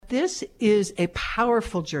this is a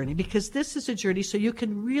powerful journey, because this is a journey so you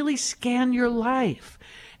can really scan your life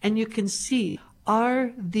and you can see,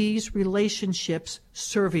 are these relationships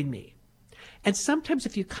serving me? And sometimes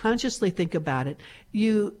if you consciously think about it,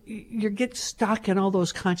 you get stuck in all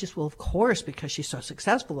those conscious, well, of course, because she's so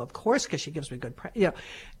successful, of course, because she gives me good,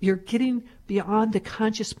 you're getting beyond the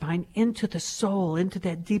conscious mind into the soul, into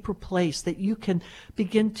that deeper place that you can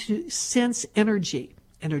begin to sense energy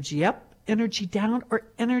up, energy down, or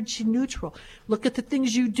energy neutral. Look at the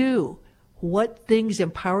things you do. What things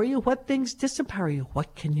empower you? What things disempower you?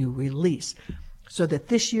 What can you release? So that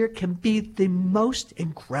this year can be the most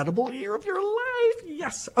incredible year of your life.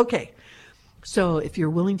 Yes. Okay. So if you're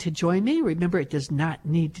willing to join me, remember, it does not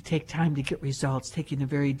need to take time to get results. Taking a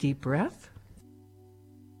very deep breath.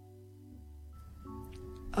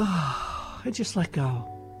 Oh, and just let go.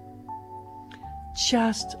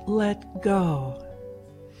 Just let go.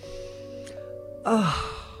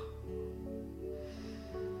 Oh.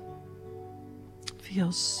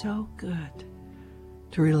 Feels so good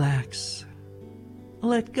to relax.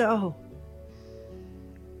 Let go.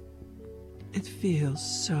 It feels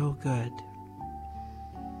so good.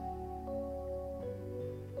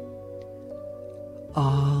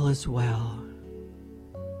 All is well.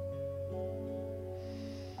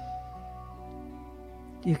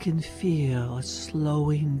 You can feel a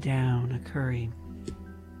slowing down occurring.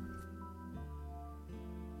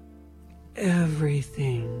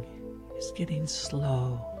 Everything is getting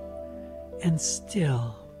slow and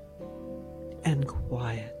still and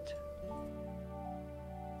quiet.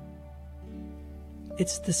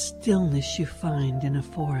 It's the stillness you find in a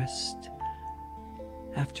forest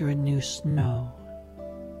after a new snow.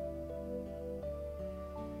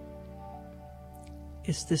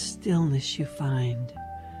 It's the stillness you find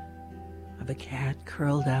of a cat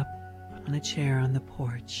curled up on a chair on the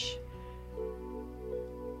porch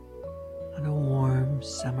on a warm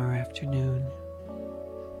summer afternoon.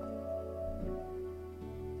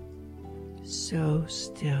 So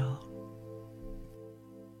still.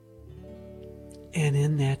 And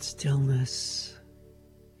in that stillness,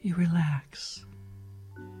 you relax.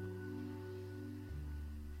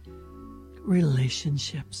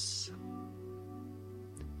 Relationships.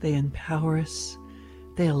 They empower us.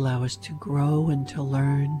 They allow us to grow and to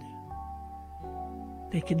learn.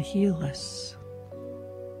 They can heal us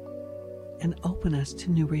and open us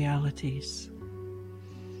to new realities.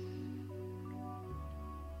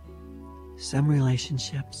 Some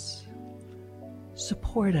relationships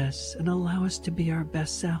support us and allow us to be our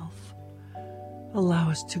best self, allow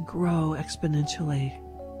us to grow exponentially.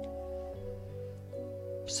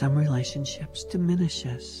 Some relationships diminish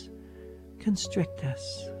us, constrict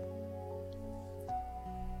us.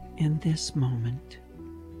 In this moment,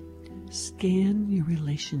 scan your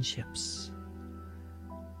relationships,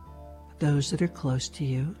 those that are close to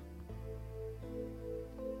you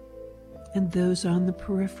and those on the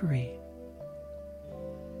periphery.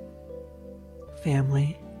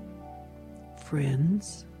 Family,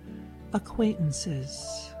 friends,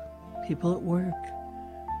 acquaintances, people at work,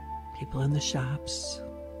 people in the shops,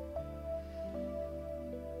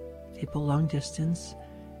 people long distance.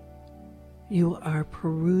 You are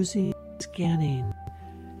perusing, scanning,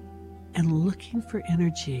 and looking for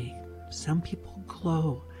energy. Some people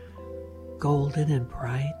glow golden and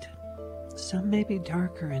bright. Some may be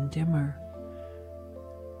darker and dimmer.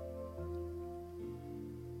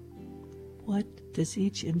 What does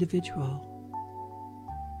each individual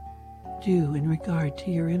do in regard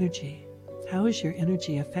to your energy? How is your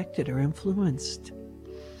energy affected or influenced?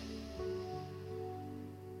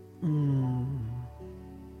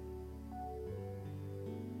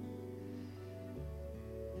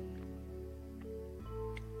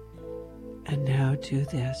 And now do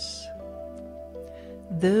this.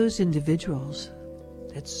 Those individuals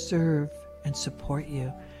that serve and support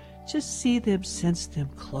you, just see them, sense them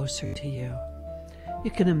closer to you.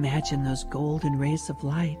 You can imagine those golden rays of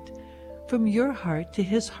light from your heart to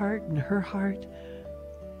his heart and her heart.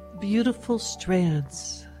 Beautiful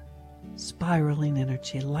strands, spiraling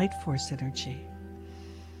energy, light force energy.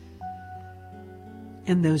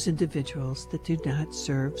 And those individuals that do not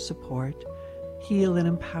serve, support, heal, and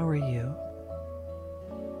empower you,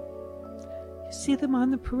 you see them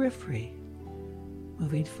on the periphery,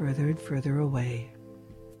 moving further and further away.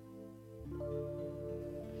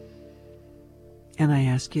 And I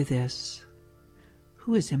ask you this,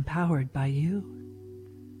 who is empowered by you?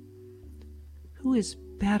 Who is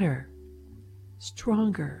better,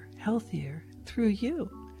 stronger, healthier through you?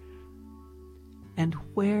 And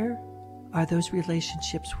where are those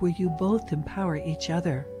relationships where you both empower each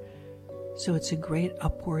other? So it's a great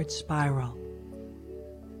upward spiral.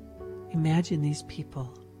 Imagine these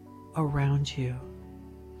people around you.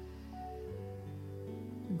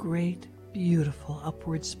 Great, beautiful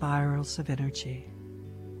upward spirals of energy.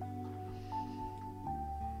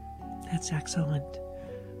 That's excellent.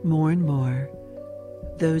 More and more,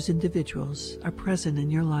 those individuals are present in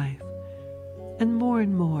your life. And more,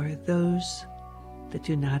 those that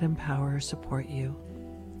do not empower or support you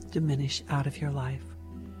diminish out of your life.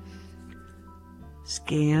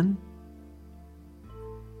 Scan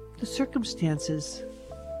the circumstances,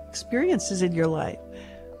 experiences in your life.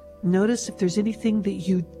 Notice if there's anything that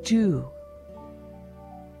you do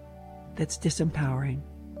that's disempowering,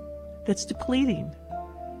 that's depleting.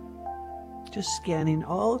 Just scanning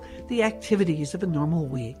all the activities of a normal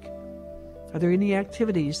week. Are there any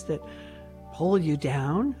activities that pull you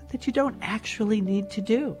down that you don't actually need to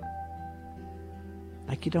do?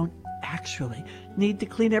 Like you don't actually need to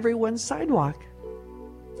clean everyone's sidewalk.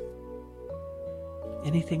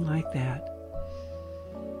 Anything like that.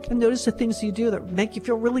 And notice the things you do that make you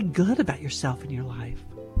feel really good about yourself and your life.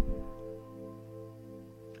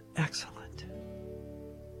 Excellent.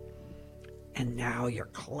 And now your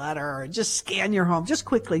clutter. Just scan your home. Just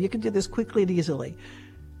quickly. You can do this quickly and easily.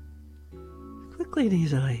 Quickly and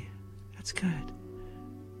easily. That's good.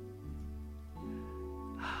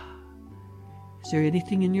 Is there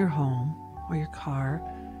anything in your home or your car,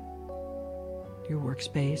 your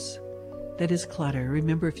workspace, that is clutter?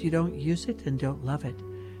 Remember, if you don't use it and don't love it,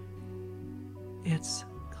 it's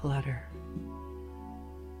clutter.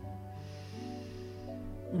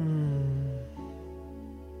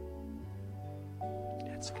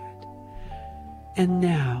 That's good. And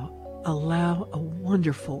now, allow a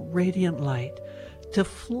wonderful, radiant light to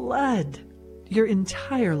flood your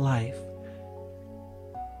entire life.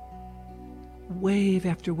 Wave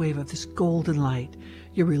after wave of this golden light.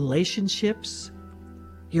 Your relationships,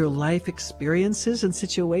 your life experiences and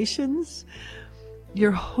situations,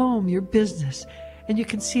 your home, your business. And you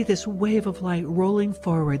can see this wave of light rolling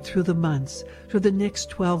forward through the months, through the next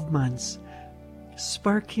 12 months,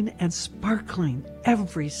 sparking and sparkling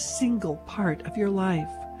every single part of your life.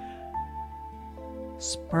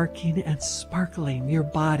 Sparking and sparkling your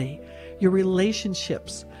body, your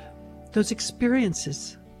relationships, those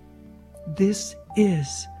experiences. This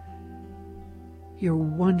is your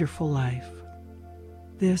wonderful life.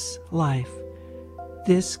 This life,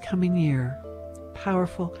 this coming year,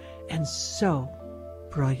 powerful and so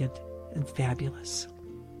brilliant and fabulous.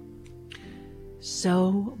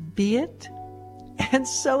 So be it, and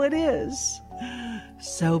so it is.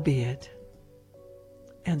 So be it,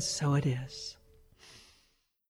 and so it is.